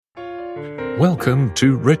Welcome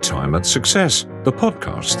to Retirement Success, the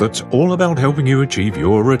podcast that's all about helping you achieve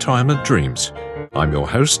your retirement dreams. I'm your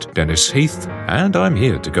host, Dennis Heath, and I'm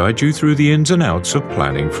here to guide you through the ins and outs of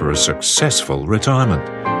planning for a successful retirement.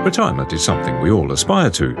 Retirement is something we all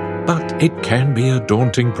aspire to, but it can be a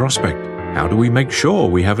daunting prospect. How do we make sure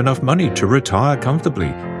we have enough money to retire comfortably?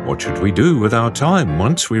 What should we do with our time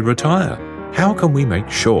once we retire? How can we make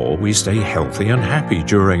sure we stay healthy and happy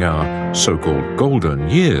during our so-called golden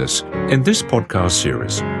years? In this podcast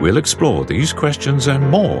series, we'll explore these questions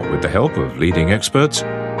and more with the help of leading experts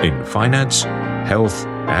in finance, health,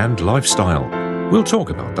 and lifestyle. We'll talk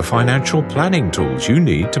about the financial planning tools you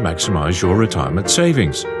need to maximize your retirement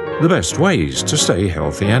savings, the best ways to stay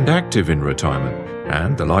healthy and active in retirement,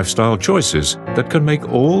 and the lifestyle choices that can make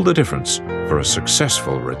all the difference for a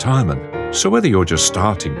successful retirement. So whether you're just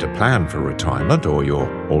starting to plan for retirement or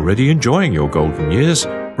you're already enjoying your golden years,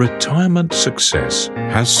 Retirement Success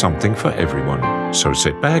has something for everyone. So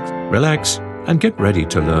sit back, relax, and get ready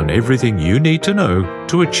to learn everything you need to know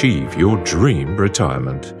to achieve your dream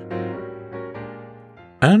retirement.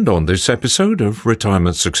 And on this episode of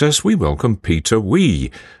Retirement Success, we welcome Peter Wee,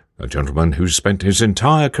 a gentleman who's spent his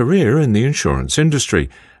entire career in the insurance industry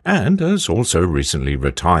and has also recently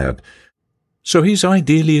retired. So he's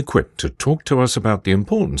ideally equipped to talk to us about the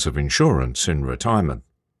importance of insurance in retirement.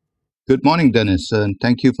 Good morning, Dennis, and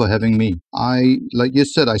thank you for having me. Like you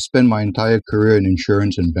said, I spent my entire career in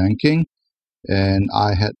insurance and banking, and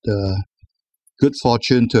I had the good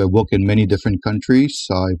fortune to work in many different countries.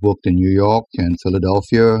 I worked in New York and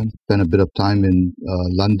Philadelphia, spent a bit of time in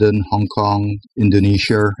London, Hong Kong,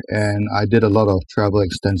 Indonesia, and I did a lot of travel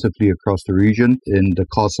extensively across the region in the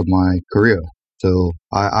course of my career. So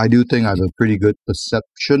I do think I have a pretty good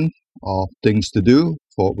perception of things to do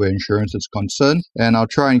for where insurance is concerned, and I'll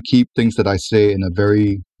try and keep things that I say in a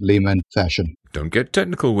very layman fashion. Don't get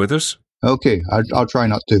technical with us. Okay, I'll try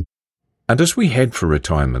not to. And as we head for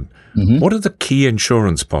retirement, what are the key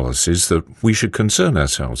insurance policies that we should concern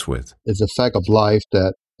ourselves with? It's a fact of life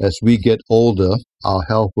that as we get older, our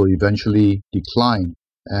health will eventually decline.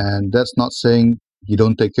 And that's not saying you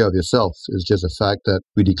don't take care of yourself. It's just a fact that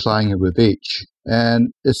we decline with age. And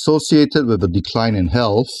associated with a decline in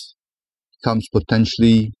health comes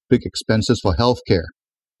potentially big expenses for healthcare.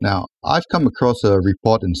 Now, I've come across a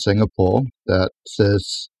report in Singapore that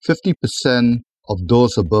says 50% of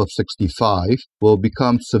those above 65 will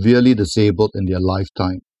become severely disabled in their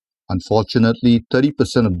lifetime. Unfortunately, 30%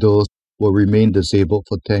 of those will remain disabled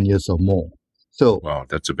for 10 years or more. So, wow,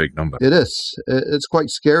 that's a big number. It is. It's quite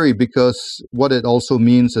scary because what it also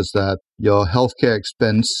means is that your healthcare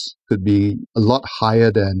expense could be a lot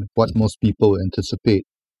higher than what most people anticipate.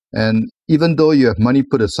 And even though you have money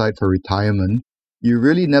put aside for retirement, you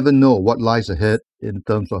really never know what lies ahead in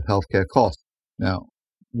terms of healthcare costs. Now,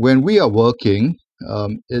 when we are working,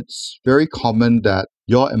 it's very common that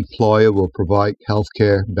your employer will provide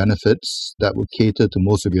healthcare benefits that will cater to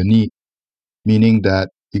most of your needs, meaning that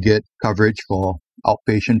you get coverage for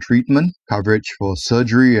outpatient treatment, coverage for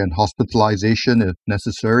surgery and hospitalization if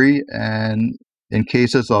necessary, and in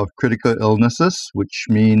cases of critical illnesses, which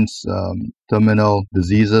means terminal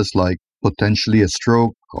diseases like potentially a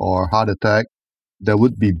stroke or heart attack, there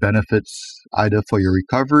would be benefits either for your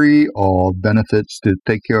recovery or benefits to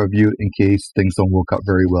take care of you in case things don't work out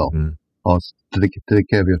very well or to take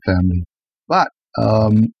care of your family. But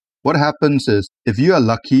what happens is if you are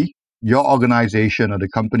lucky, your organization or the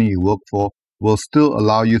company you work for will still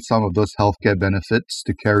allow you some of those healthcare benefits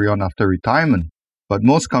to carry on after retirement. But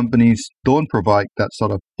most companies don't provide that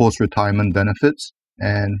sort of post-retirement benefits,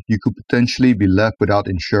 and you could potentially be left without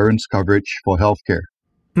insurance coverage for healthcare.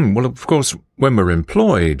 Well, of course, when we're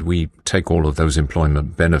employed, we take all of those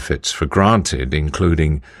employment benefits for granted,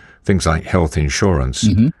 including things like health insurance.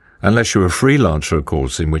 Unless you're a freelancer, of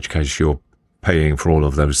course, in which case you're paying for all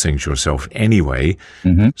of those things yourself anyway,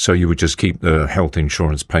 so you would just keep the health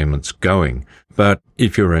insurance payments going. But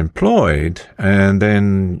if you're employed and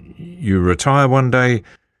then you retire one day,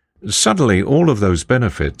 suddenly all of those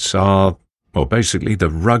benefits are, well, basically the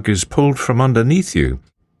rug is pulled from underneath you,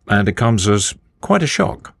 and it comes as quite a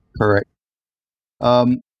shock. Correct.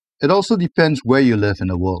 It also depends where you live in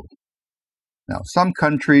the world. Now, some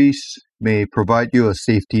countries may provide you a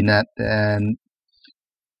safety net and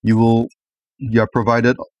you're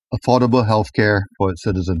provided affordable healthcare for its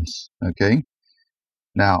citizens. Okay.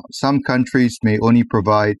 Now, some countries may only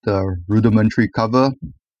provide rudimentary cover.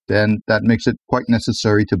 Then that makes it quite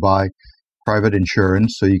necessary to buy private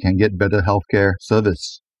insurance so you can get better healthcare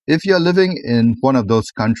service. If you're living in one of those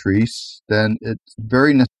countries, then it's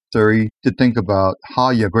very necessary to think about how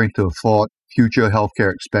you're going to afford future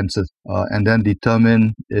healthcare expenses, and then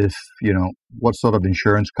determine if, what sort of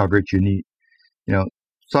insurance coverage you need.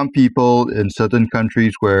 Some people in certain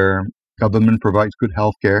countries where government provides good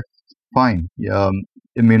healthcare, fine.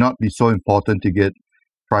 It may not be so important to get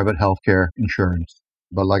private healthcare insurance.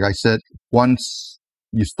 But like I said, once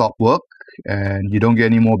you stop work and you don't get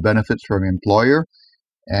any more benefits from your employer,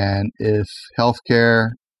 and if healthcare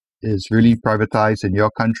is really privatized in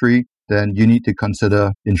your country, then you need to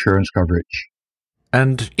consider insurance coverage.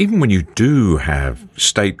 And even when you do have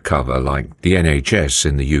state cover like the NHS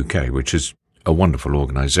in the UK, which is a wonderful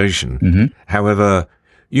organisation, however,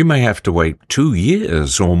 you may have to wait 2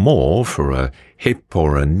 years or more for a hip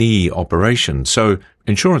or a knee operation. So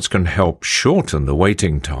insurance can help shorten the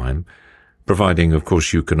waiting time, providing, of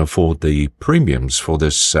course, you can afford the premiums for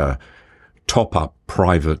this top-up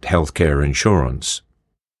private healthcare insurance.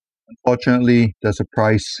 Unfortunately, there's a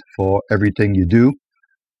price for everything you do.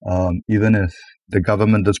 Even if the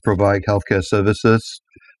government does provide healthcare services,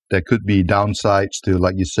 there could be downsides to,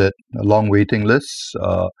 like you said, long waiting lists,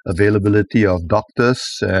 availability of doctors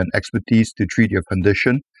and expertise to treat your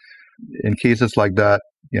condition. In cases like that,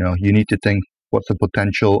 you need to think what's the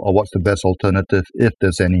potential or what's the best alternative, if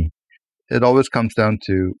there's any. It always comes down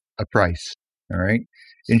to a price, all right?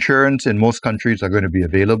 Insurance in most countries are going to be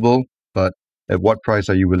available, but at what price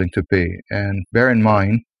are you willing to pay? And bear in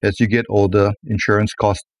mind, as you get older, insurance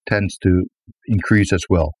cost tends to increase as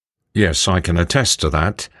well. Yes, I can attest to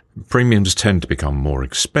that. Premiums tend to become more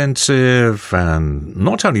expensive, and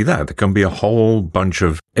not only that, there can be a whole bunch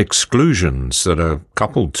of exclusions that are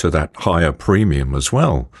coupled to that higher premium as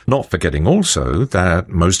well. Not forgetting also that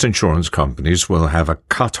most insurance companies will have a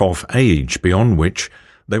cut-off age beyond which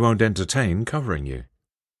they won't entertain covering you.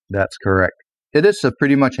 That's correct. It is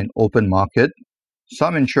pretty much an open market.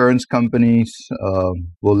 Some insurance companies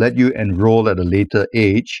will let you enroll at a later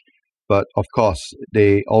age, but of course,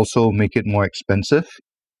 they also make it more expensive.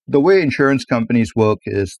 The way insurance companies work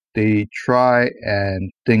is they try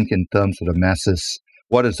and think in terms of the masses.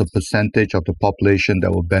 What is the percentage of the population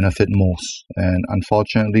that will benefit most? And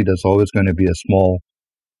unfortunately, there's always going to be a small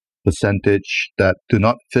percentage that do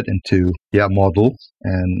not fit into their model,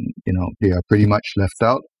 and they are pretty much left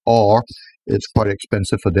out, or it's quite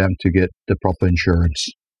expensive for them to get the proper insurance.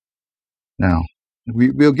 Now,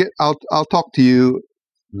 I'll talk to you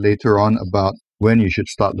later on about when you should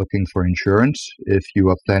start looking for insurance. If you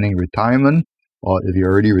are planning retirement or if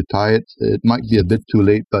you're already retired, it might be a bit too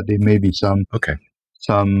late, but there may be some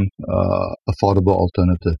affordable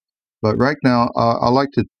alternative. But right now, I'd like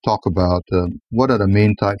to talk about what are the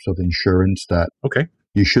main types of insurance that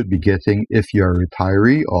you should be getting if you're a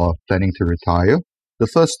retiree or planning to retire. The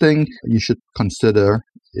first thing you should consider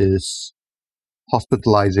is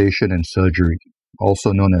hospitalization and surgery,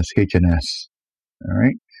 also known as H&S. All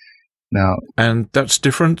right. Now, and that's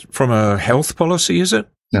different from a health policy, is it?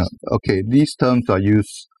 No. Okay. These terms are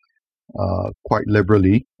used quite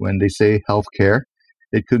liberally when they say healthcare.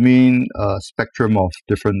 It could mean a spectrum of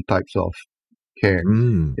different types of care.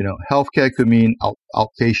 Healthcare could mean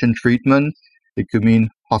outpatient treatment. It could mean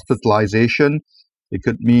hospitalization. It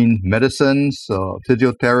could mean medicines,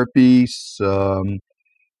 physiotherapies.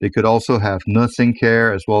 They could also have nursing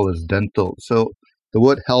care as well as dental. So the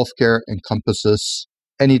word healthcare encompasses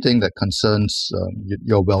anything that concerns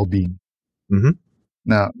your well-being.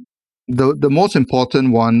 Now, the most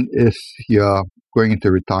important one if you're going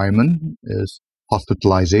into retirement is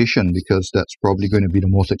hospitalization, because that's probably going to be the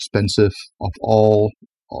most expensive of all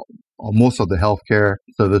or most of the healthcare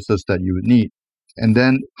services that you would need. And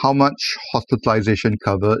then how much hospitalization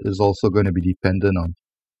cover is also going to be dependent on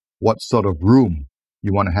what sort of room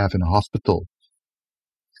you want to have in a hospital.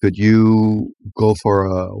 Could you go for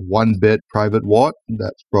a one-bed private ward?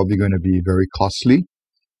 That's probably going to be very costly.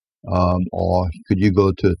 Or could you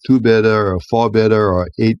go to a two-bedder or a four-bedder or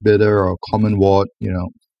eight-bedder or a common ward?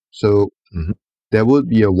 So there would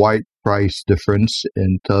be a wide price difference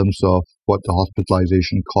in terms of what the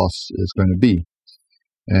hospitalization cost is going to be.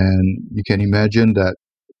 And you can imagine that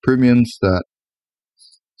premiums that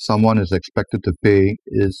someone is expected to pay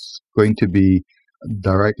is going to be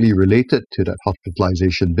directly related to that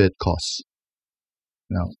hospitalization bed costs.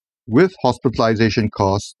 Now, with hospitalization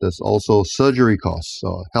costs, there's also surgery costs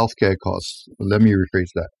or healthcare costs. Let me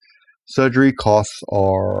rephrase that. Surgery costs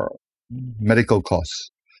are medical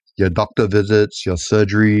costs. Your doctor visits, your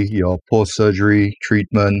surgery, your post-surgery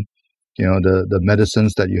treatment, the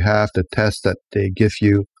medicines that you have, the tests that they give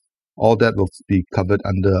you, all that will be covered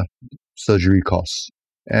under surgery costs.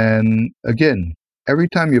 And again, every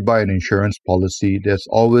time you buy an insurance policy, there's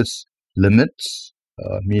always limits,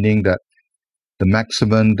 meaning that the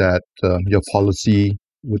maximum that your policy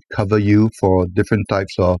would cover you for different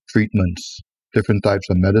types of treatments, different types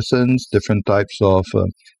of medicines, different types of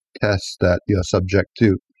tests that you're subject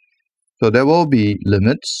to. So there will be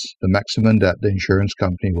limits, the maximum that the insurance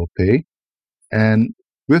company will pay. And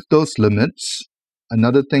with those limits,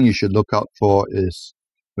 another thing you should look out for is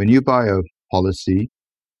when you buy a policy,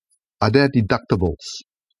 are there deductibles,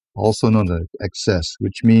 also known as excess,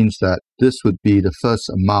 which means that this would be the first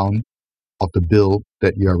amount of the bill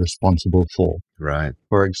that you are responsible for. Right.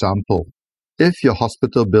 For example, if your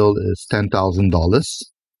hospital bill is $10,000,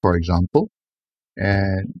 for example,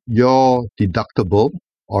 and your deductible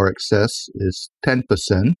or excess is 10%,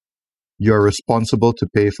 you're responsible to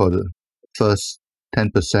pay for the first 10%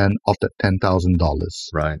 of that $10,000.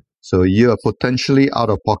 Right. So you are potentially out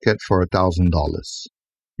of pocket for $1,000.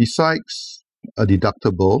 Besides a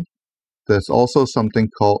deductible, there's also something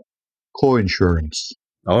called co-insurance.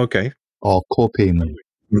 Oh, okay. Or co-payment.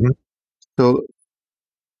 Mm-hmm. So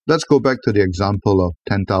let's go back to the example of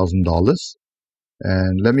 $10,000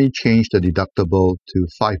 and let me change the deductible to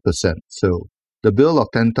 5%. So the bill of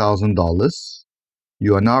 $10,000,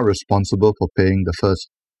 you are now responsible for paying the first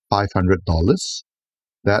 $500.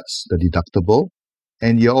 That's the deductible.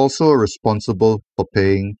 And you're also responsible for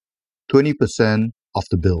paying 20% of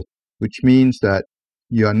the bill, which means that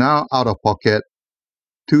you are now out of pocket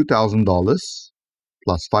 $2,000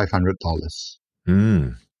 plus $500.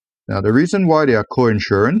 Mm. Now, the reason why they are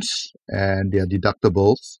co-insurance and they are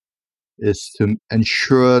deductibles is to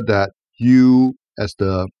ensure that you, as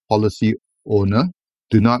the policy owner,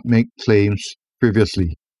 do not make claims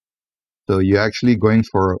previously. So you're actually going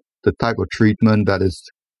for the type of treatment that is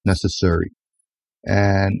necessary.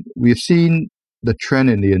 And we've seen the trend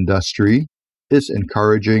in the industry is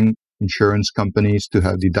encouraging insurance companies to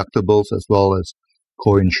have deductibles as well as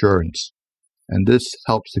co-insurance. And this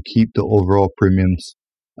helps to keep the overall premiums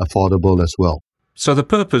affordable as well. So the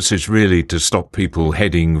purpose is really to stop people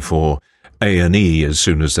heading for A&E as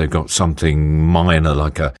soon as they've got something minor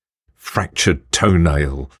like a fractured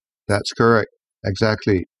toenail. That's correct.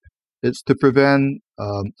 Exactly. It's to prevent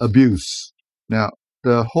abuse. Now,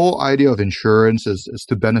 the whole idea of insurance is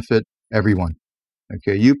to benefit everyone.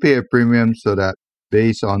 Okay, you pay a premium so that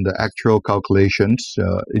based on the actual calculations,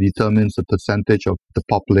 it determines the percentage of the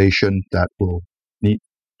population that will need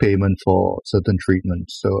payment for certain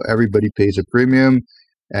treatments. So everybody pays a premium,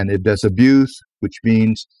 and if there's abuse, which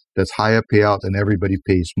means there's higher payout and everybody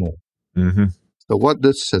pays more. Mm-hmm. So what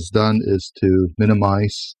this has done is to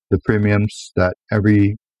minimize the premiums that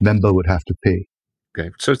every member would have to pay. Okay,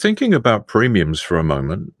 so thinking about premiums for a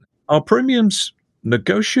moment, are premiums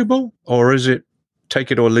negotiable or is it take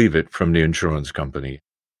it or leave it from the insurance company?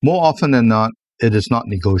 More often than not, it is not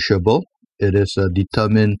negotiable. It is a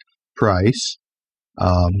determined price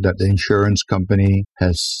that the insurance company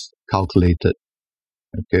has calculated.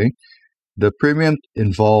 Okay, the premium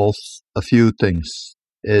involves a few things.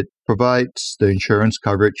 It provides the insurance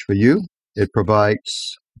coverage for you. It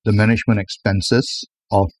provides the management expenses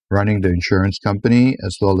of running the insurance company,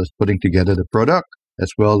 as well as putting together the product,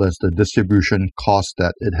 as well as the distribution cost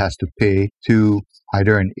that it has to pay to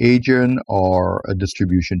either an agent or a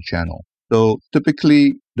distribution channel. So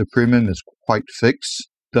typically, the premium is quite fixed.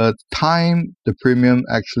 The time the premium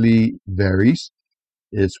actually varies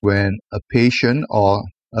is when a patient or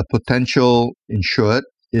a potential insured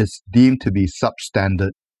is deemed to be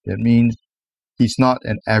substandard. That means he's not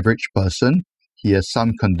an average person. He has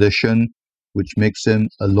some condition which makes him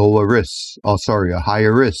a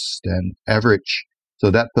higher risk than average.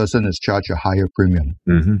 So that person is charged a higher premium.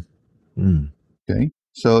 Mm-hmm. Mm. Okay.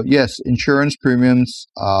 So yes, insurance premiums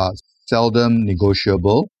are seldom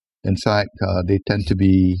negotiable. In fact, they tend to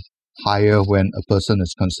be higher when a person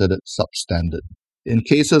is considered substandard. In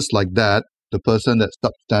cases like that, the person that's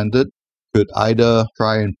substandard could either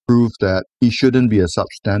try and prove that he shouldn't be a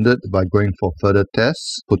substandard by going for further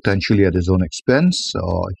tests, potentially at his own expense,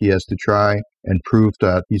 or he has to try and prove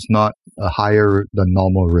that he's not a higher than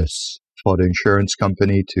normal risk for the insurance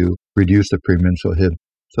company to reduce the premiums for him.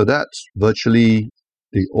 So that's virtually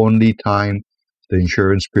the only time the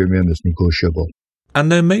insurance premium is negotiable. And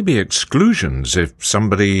there may be exclusions. If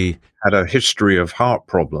somebody had a history of heart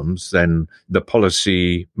problems, then the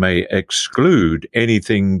policy may exclude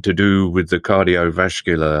anything to do with the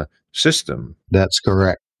cardiovascular system. That's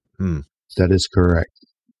correct. That is correct.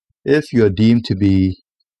 If you're deemed to be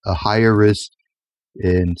a higher risk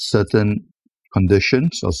in certain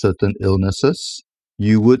conditions or certain illnesses,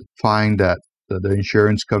 you would find that the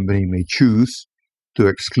insurance company may choose to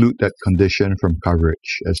exclude that condition from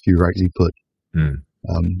coverage, as you rightly put.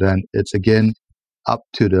 Then it's again up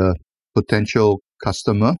to the potential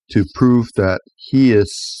customer to prove that he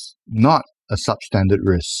is not a substandard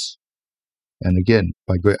risk. And again,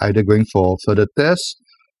 by either going for further tests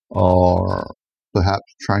or perhaps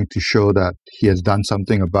trying to show that he has done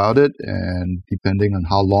something about it, and depending on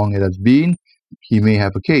how long it has been, he may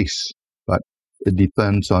have a case. But it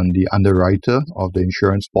depends on the underwriter of the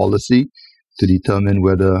insurance policy to determine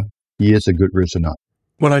whether he is a good risk or not.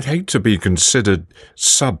 Well, I'd hate to be considered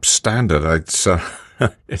substandard.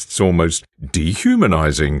 It's almost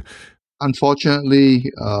dehumanizing.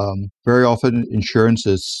 Unfortunately, very often insurance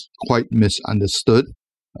is quite misunderstood,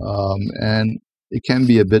 and it can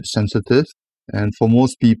be a bit sensitive. And for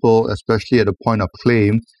most people, especially at the point of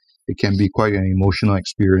claim, it can be quite an emotional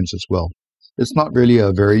experience as well. It's not really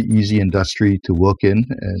a very easy industry to work in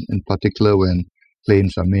particular when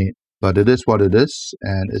claims are made. But it is what it is,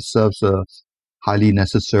 and it serves a highly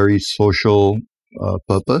necessary social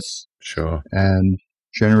purpose. Sure. And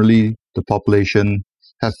generally, the population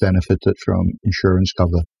have benefited from insurance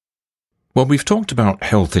cover. Well, we've talked about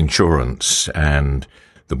health insurance and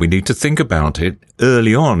that we need to think about it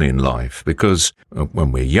early on in life, because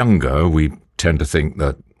when we're younger, we tend to think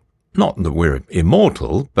that, not that we're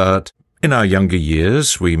immortal, but in our younger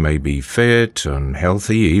years, we may be fit and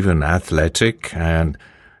healthy, even athletic, and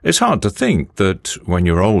it's hard to think that when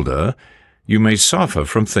you're older, you may suffer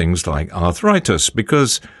from things like arthritis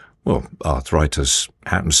because, well, arthritis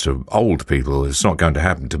happens to old people. It's not going to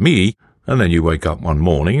happen to me. And then you wake up one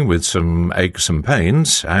morning with some aches and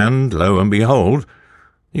pains, and lo and behold,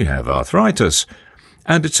 you have arthritis.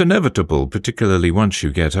 And it's inevitable, particularly once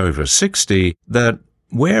you get over 60, that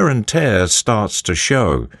wear and tear starts to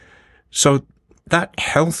show. So that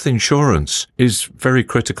health insurance is very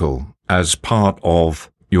critical as part of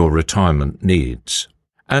your retirement needs.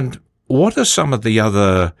 And what are some of the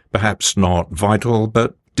other, perhaps not vital,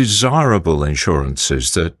 but desirable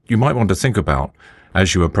insurances that you might want to think about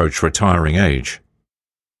as you approach retiring age?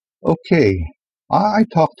 Okay, I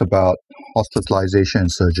talked about hospitalization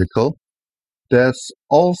and surgical. There's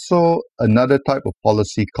also another type of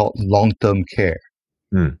policy called long-term care.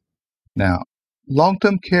 Now,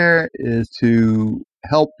 long-term care is to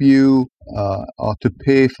help you or to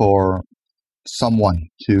pay for someone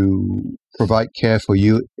to provide care for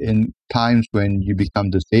you in times when you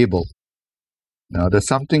become disabled. Now, there's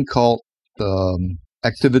something called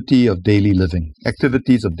activities of daily living,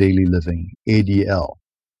 ADL.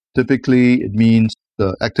 Typically, it means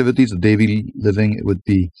the activities of daily living, it would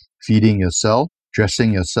be feeding yourself,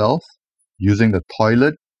 dressing yourself, using the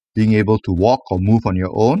toilet, being able to walk or move on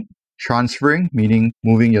your own, transferring, meaning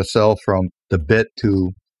moving yourself from the bed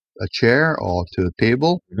to a chair or to a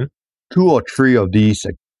table. Mm-hmm. 2 or 3 of these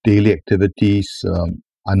daily activities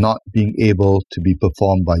are not being able to be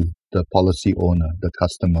performed by the policy owner, the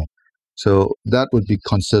customer. So that would be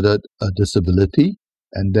considered a disability,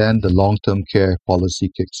 and then the long-term care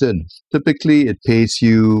policy kicks in. Typically, it pays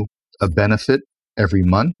you a benefit every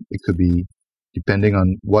month. It could be, depending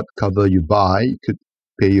on what cover you buy, it could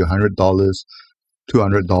pay you $100, $200,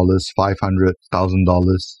 $500,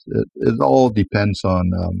 $1,000. It all depends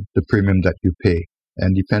on the premium that you pay.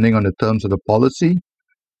 And depending on the terms of the policy,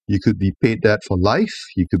 you could be paid that for life.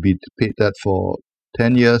 You could be paid that for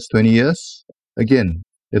 10 years, 20 years. Again,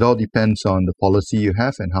 it all depends on the policy you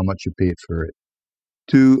have and how much you paid for it.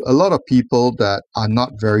 To a lot of people that are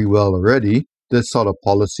not very well already, this sort of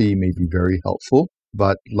policy may be very helpful.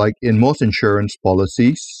 But like in most insurance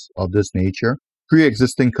policies of this nature,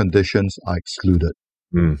 pre-existing conditions are excluded.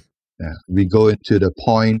 Yeah, we go into the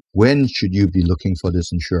point, when should you be looking for this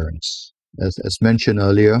insurance? As mentioned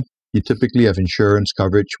earlier, you typically have insurance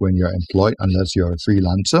coverage when you're employed unless you're a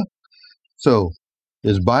freelancer. So,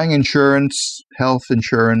 is buying insurance, health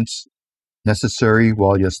insurance, necessary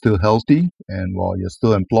while you're still healthy and while you're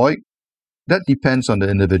still employed? That depends on the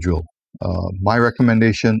individual. My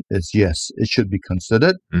recommendation is yes, it should be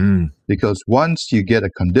considered because once you get a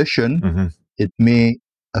condition, it may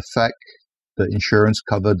affect the insurance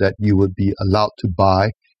cover that you would be allowed to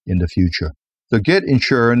buy in the future. So get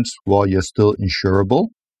insurance while you're still insurable.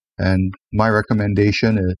 And my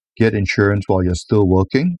recommendation is get insurance while you're still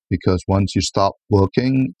working, because once you stop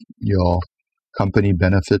working, your company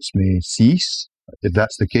benefits may cease, if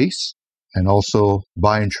that's the case. And also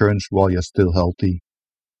buy insurance while you're still healthy,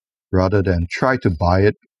 rather than try to buy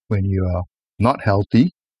it when you are not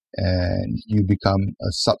healthy and you become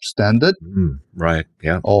a substandard. Right,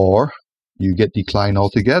 yeah. Or you get declined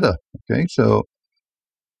altogether. Okay, so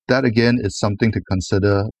that again is something to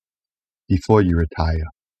consider before you retire.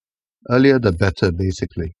 Earlier the better,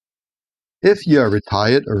 basically. If you are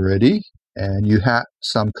retired already and you had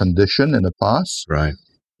some condition in the past, right,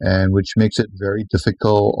 and which makes it very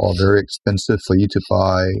difficult or very expensive for you to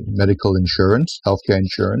buy medical insurance, healthcare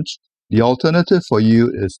insurance, The alternative for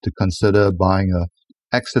you is to consider buying an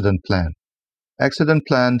accident plan. Accident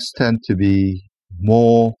plans tend to be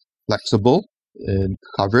more flexible in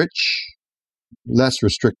coverage, less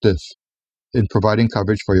restrictive in providing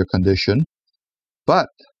coverage for your condition, but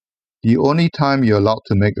the only time you're allowed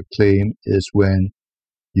to make a claim is when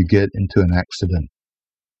you get into an accident.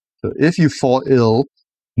 So if you fall ill,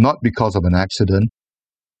 not because of an accident,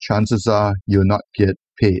 chances are you'll not get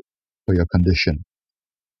paid for your condition.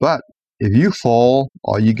 But if you fall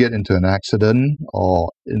or you get into an accident,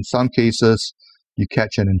 or in some cases you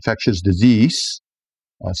catch an infectious disease,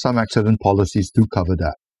 some accident policies do cover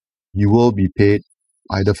that. You will be paid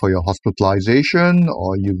either for your hospitalization,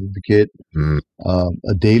 or you get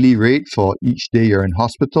a daily rate for each day you're in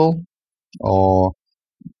hospital, or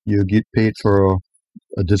you get paid for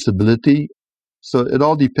a disability. So it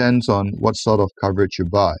all depends on what sort of coverage you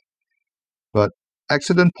buy. But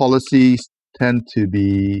accident policies tend to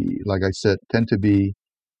be, like I said,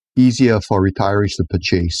 easier for retirees to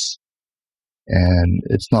purchase. And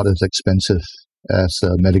it's not as expensive as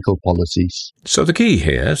medical policies. So the key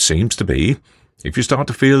here seems to be, if you start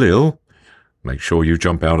to feel ill, make sure you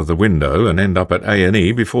jump out of the window and end up at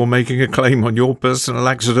A&E before making a claim on your personal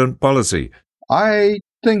accident policy. I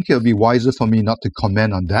think it'll be wiser for me not to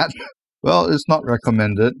comment on that. Well, it's not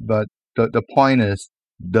recommended, but the point is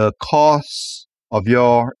the cause of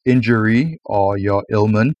your injury or your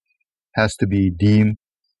ailment has to be deemed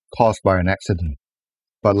caused by an accident.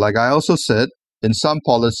 But like I also said, in some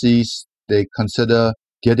policies, they consider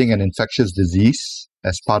getting an infectious disease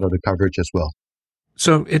as part of the coverage as well.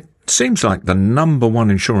 So it seems like the number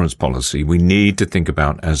one insurance policy we need to think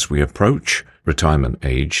about as we approach retirement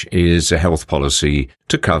age is a health policy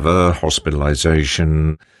to cover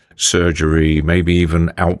hospitalization, surgery, maybe even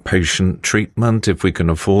outpatient treatment if we can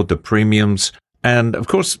afford the premiums. And of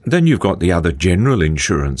course, then you've got the other general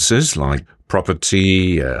insurances like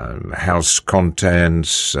property, house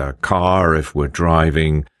contents, car if we're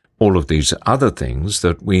driving, all of these other things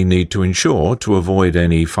that we need to insure to avoid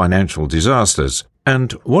any financial disasters.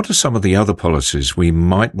 And what are some of the other policies we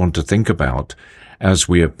might want to think about as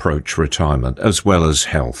we approach retirement, as well as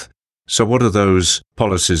health? So what are those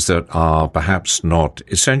policies that are perhaps not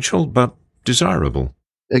essential but desirable?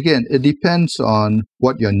 Again, it depends on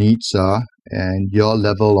what your needs are and your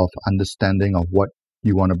level of understanding of what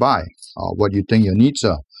you want to buy or what you think your needs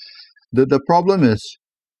are. The problem is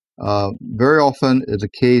very often it's a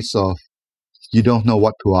case of you don't know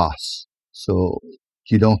what to ask. So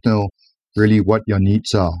you don't know really what your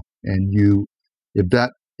needs are. And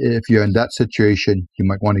if you're in that situation, you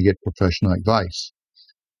might want to get professional advice.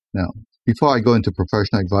 Now, before I go into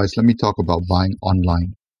professional advice, let me talk about buying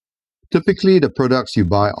online. Typically, the products you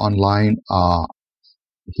buy online are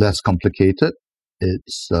less complicated.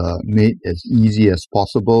 It's made as easy as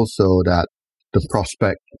possible so that the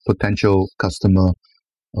potential customer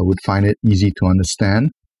would find it easy to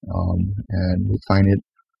understand and would find it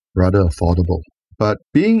rather affordable. But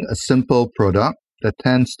being a simple product, that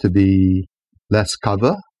tends to be less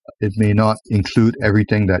cover. It may not include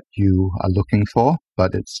everything that you are looking for,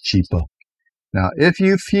 but it's cheaper. Now, if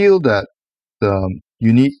you feel that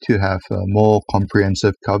you need to have a more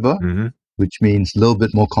comprehensive cover, which means a little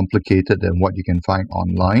bit more complicated than what you can find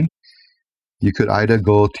online, you could either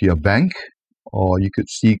go to your bank or you could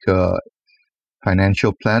seek a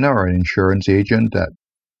financial planner or an insurance agent that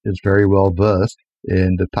is very well versed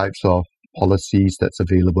in the types of policies that's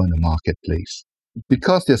available in the marketplace.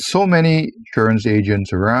 Because there's so many insurance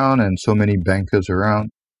agents around and so many bankers around,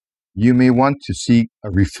 you may want to seek a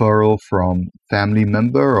referral from a family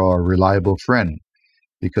member or a reliable friend,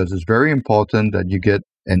 because it's very important that you get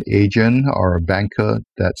an agent or a banker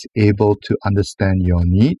that's able to understand your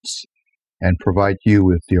needs and provide you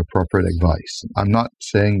with the appropriate advice. I'm not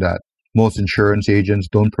saying that most insurance agents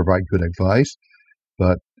don't provide good advice,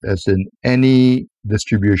 but as in any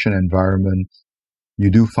distribution environment,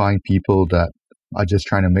 you do find people that are just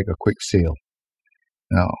trying to make a quick sale.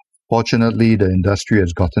 Now, fortunately, the industry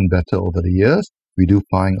has gotten better over the years. We do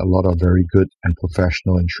find a lot of very good and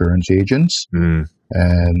professional insurance agents,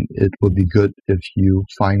 and it would be good if you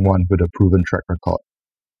find one with a proven track record.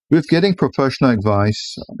 With getting professional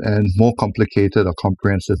advice and more complicated or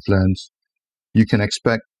comprehensive plans, you can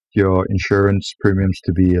expect your insurance premiums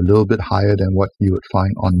to be a little bit higher than what you would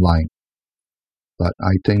find online. But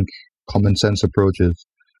I think common sense approach is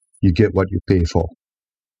you get what you pay for.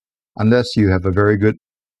 Unless you have a very good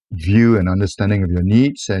view and understanding of your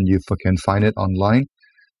needs and you can find it online,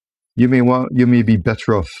 you may be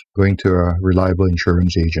better off going to a reliable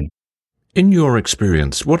insurance agent. In your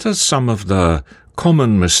experience, what are some of the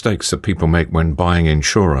common mistakes that people make when buying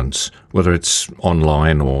insurance, whether it's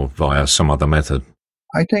online or via some other method?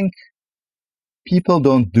 I think people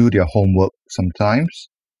don't do their homework sometimes.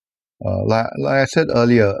 Like I said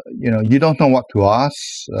earlier, you don't know what to ask.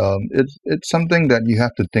 It's something that you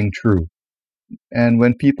have to think through. And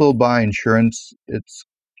when people buy insurance, it's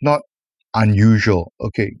not unusual.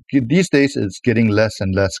 Okay, these days it's getting less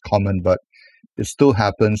and less common, but it still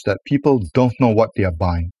happens that people don't know what they are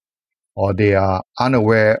buying, or they are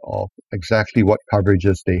unaware of exactly what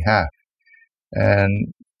coverages they have.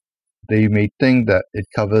 And they may think that it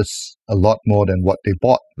covers a lot more than what they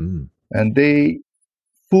bought. And they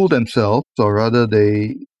fool themselves, or rather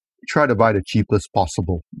they try to buy the cheapest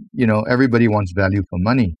possible. Everybody wants value for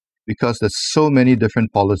money because there's so many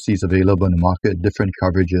different policies available in the market, different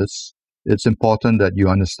coverages. It's important that you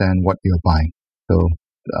understand what you're buying. So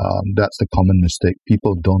that's the common mistake.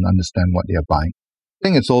 People don't understand what they're buying. I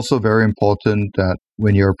think it's also very important that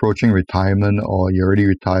when you're approaching retirement or you're already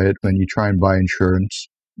retired, when you try and buy insurance,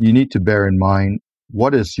 you need to bear in mind,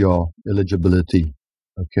 what is your eligibility?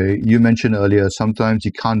 Okay, you mentioned earlier, sometimes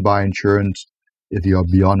you can't buy insurance if you're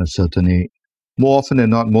beyond a certain age. More often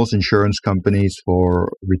than not, most insurance companies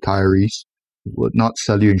for retirees would not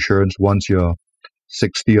sell you insurance once you're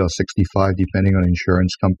 60 or 65, depending on the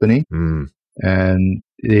insurance company. And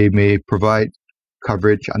they may provide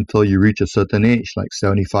coverage until you reach a certain age, like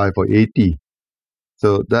 75 or 80.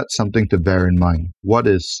 So that's something to bear in mind. What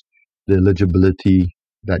is the eligibility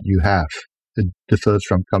that you have? It differs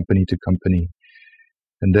from company to company.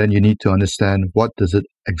 And then you need to understand, what does it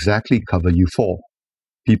exactly cover you for?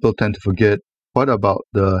 People tend to forget, what about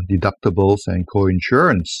the deductibles and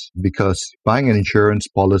co-insurance? Because buying an insurance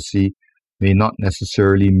policy may not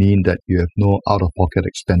necessarily mean that you have no out-of-pocket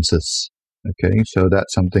expenses. Okay, so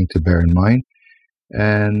that's something to bear in mind.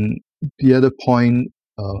 And the other point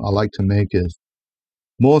I like to make is,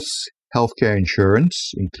 most healthcare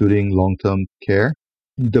insurance, including long-term care,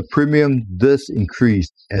 the premium does increase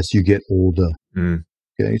as you get older.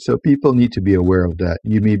 Okay, so people need to be aware of that.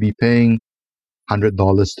 You may be paying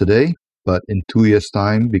 $100 today, but in 2 years'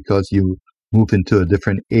 time, because you move into a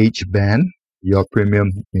different age band, your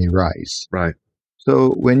premium may rise. Right.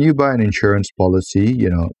 So when you buy an insurance policy,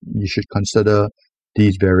 you should consider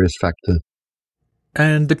these various factors.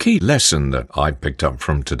 And the key lesson that I picked up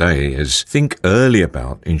from today is, think early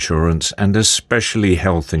about insurance, and especially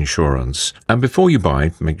health insurance. And before you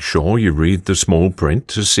buy, make sure you read the small print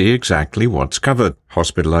to see exactly what's covered.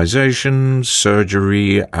 Hospitalization,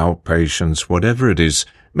 surgery, outpatients, whatever it is,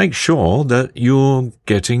 make sure that you're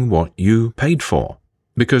getting what you paid for.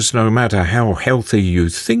 Because no matter how healthy you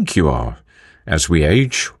think you are, as we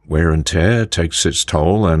age, wear and tear takes its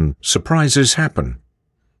toll and surprises happen.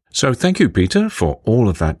 So thank you, Peter, for all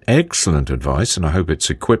of that excellent advice, and I hope it's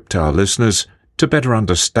equipped our listeners to better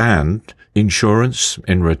understand insurance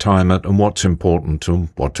in retirement and what's important and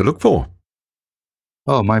what to look for.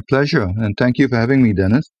 Oh, my pleasure, and thank you for having me,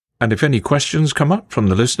 Dennis. And if any questions come up from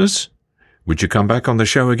the listeners, would you come back on the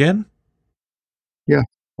show again? Yeah,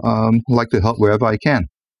 I'd like to help wherever I can.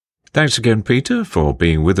 Thanks again, Peter, for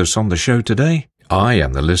being with us on the show today. I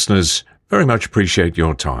and the listeners very much appreciate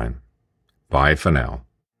your time. Bye for now.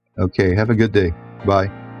 Okay, have a good day. Bye.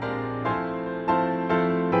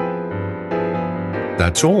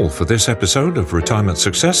 That's all for this episode of Retirement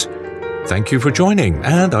Success. Thank you for joining,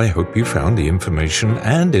 and I hope you found the information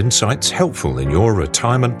and insights helpful in your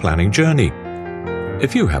retirement planning journey.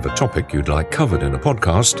 If you have a topic you'd like covered in a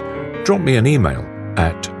podcast, drop me an email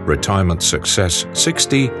at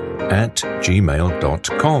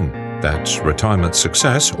retirementsuccess60@gmail.com. That's retirement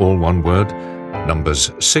success, all one word,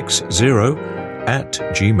 numbers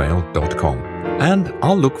 60@gmail.com. And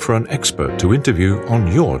I'll look for an expert to interview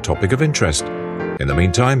on your topic of interest. In the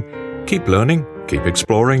meantime, keep learning, keep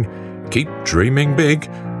exploring, keep dreaming big,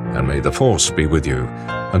 and may the force be with you.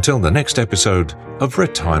 Until the next episode of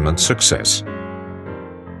Retirement Success.